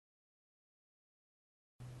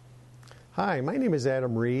Hi, my name is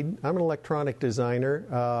Adam Reed. I'm an electronic designer.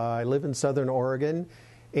 I live in Southern Oregon,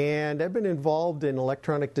 and I've been involved in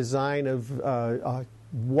electronic design of a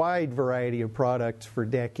wide variety of products for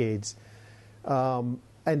decades. And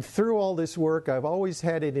through all this work, I've always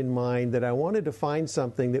had it in mind that I wanted to find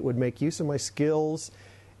something that would make use of my skills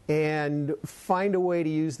and find a way to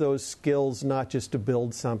use those skills not just to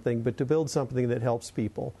build something, but to build something that helps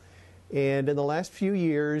people. And in the last few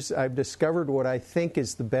years, I've discovered what I think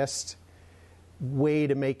is the best way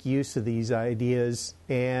to make use of these ideas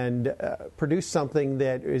and produce something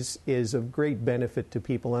that is of great benefit to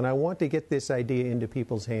people. And I want to get this idea into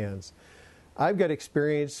people's hands. I've got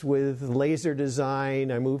experience with laser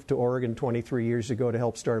design. I moved to Oregon 23 years ago to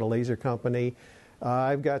help start a laser company.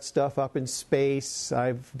 I've got stuff up in space.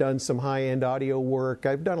 I've done some high-end audio work.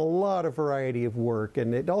 I've done a lot of variety of work,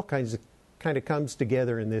 and it all kind of comes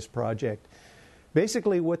together in this project.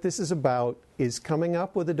 Basically, what this is about is coming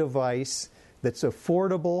up with a device that's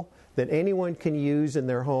affordable, that anyone can use in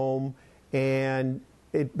their home, and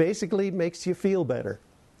it basically makes you feel better.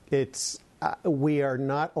 We are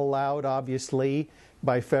not allowed, obviously,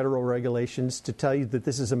 by federal regulations to tell you that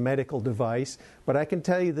this is a medical device, but I can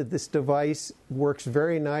tell you that this device works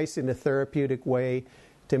very nice in a therapeutic way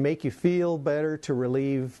to make you feel better, to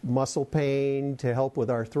relieve muscle pain, to help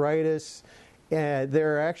with arthritis.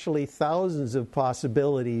 There are actually thousands of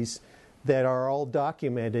possibilities that are all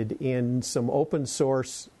documented in some open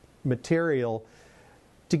source material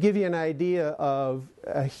to give you an idea of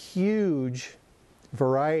a huge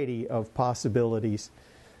variety of possibilities.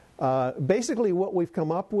 Basically what we've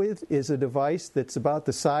come up with is a device that's about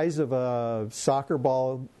the size of a soccer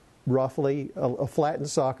ball, roughly, a flattened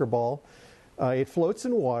soccer ball. It floats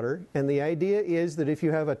in water, and the idea is that if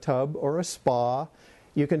you have a tub or a spa,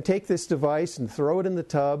 you can take this device and throw it in the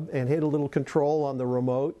tub and hit a little control on the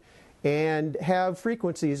remote and have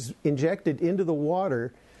frequencies injected into the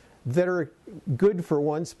water that are good for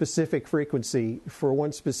one specific frequency, for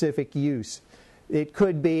one specific use. It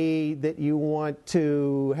could be that you want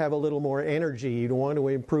to have a little more energy. You want to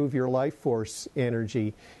improve your life force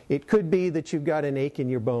energy. It could be that you've got an ache in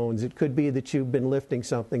your bones. It could be that you've been lifting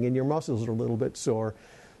something and your muscles are a little bit sore.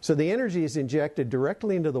 So the energy is injected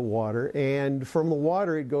directly into the water, and from the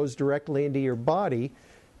water it goes directly into your body,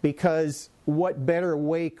 because what better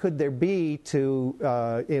way could there be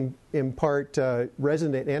to impart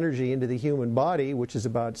resonant energy into the human body, which is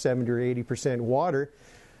about 70 or 80% water,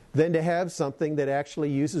 than to have something that actually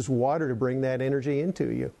uses water to bring that energy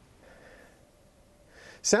into you.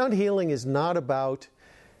 Sound healing is not about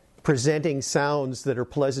presenting sounds that are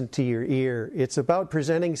pleasant to your ear. It's about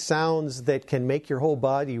presenting sounds that can make your whole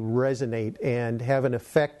body resonate and have an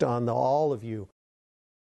effect on all of you.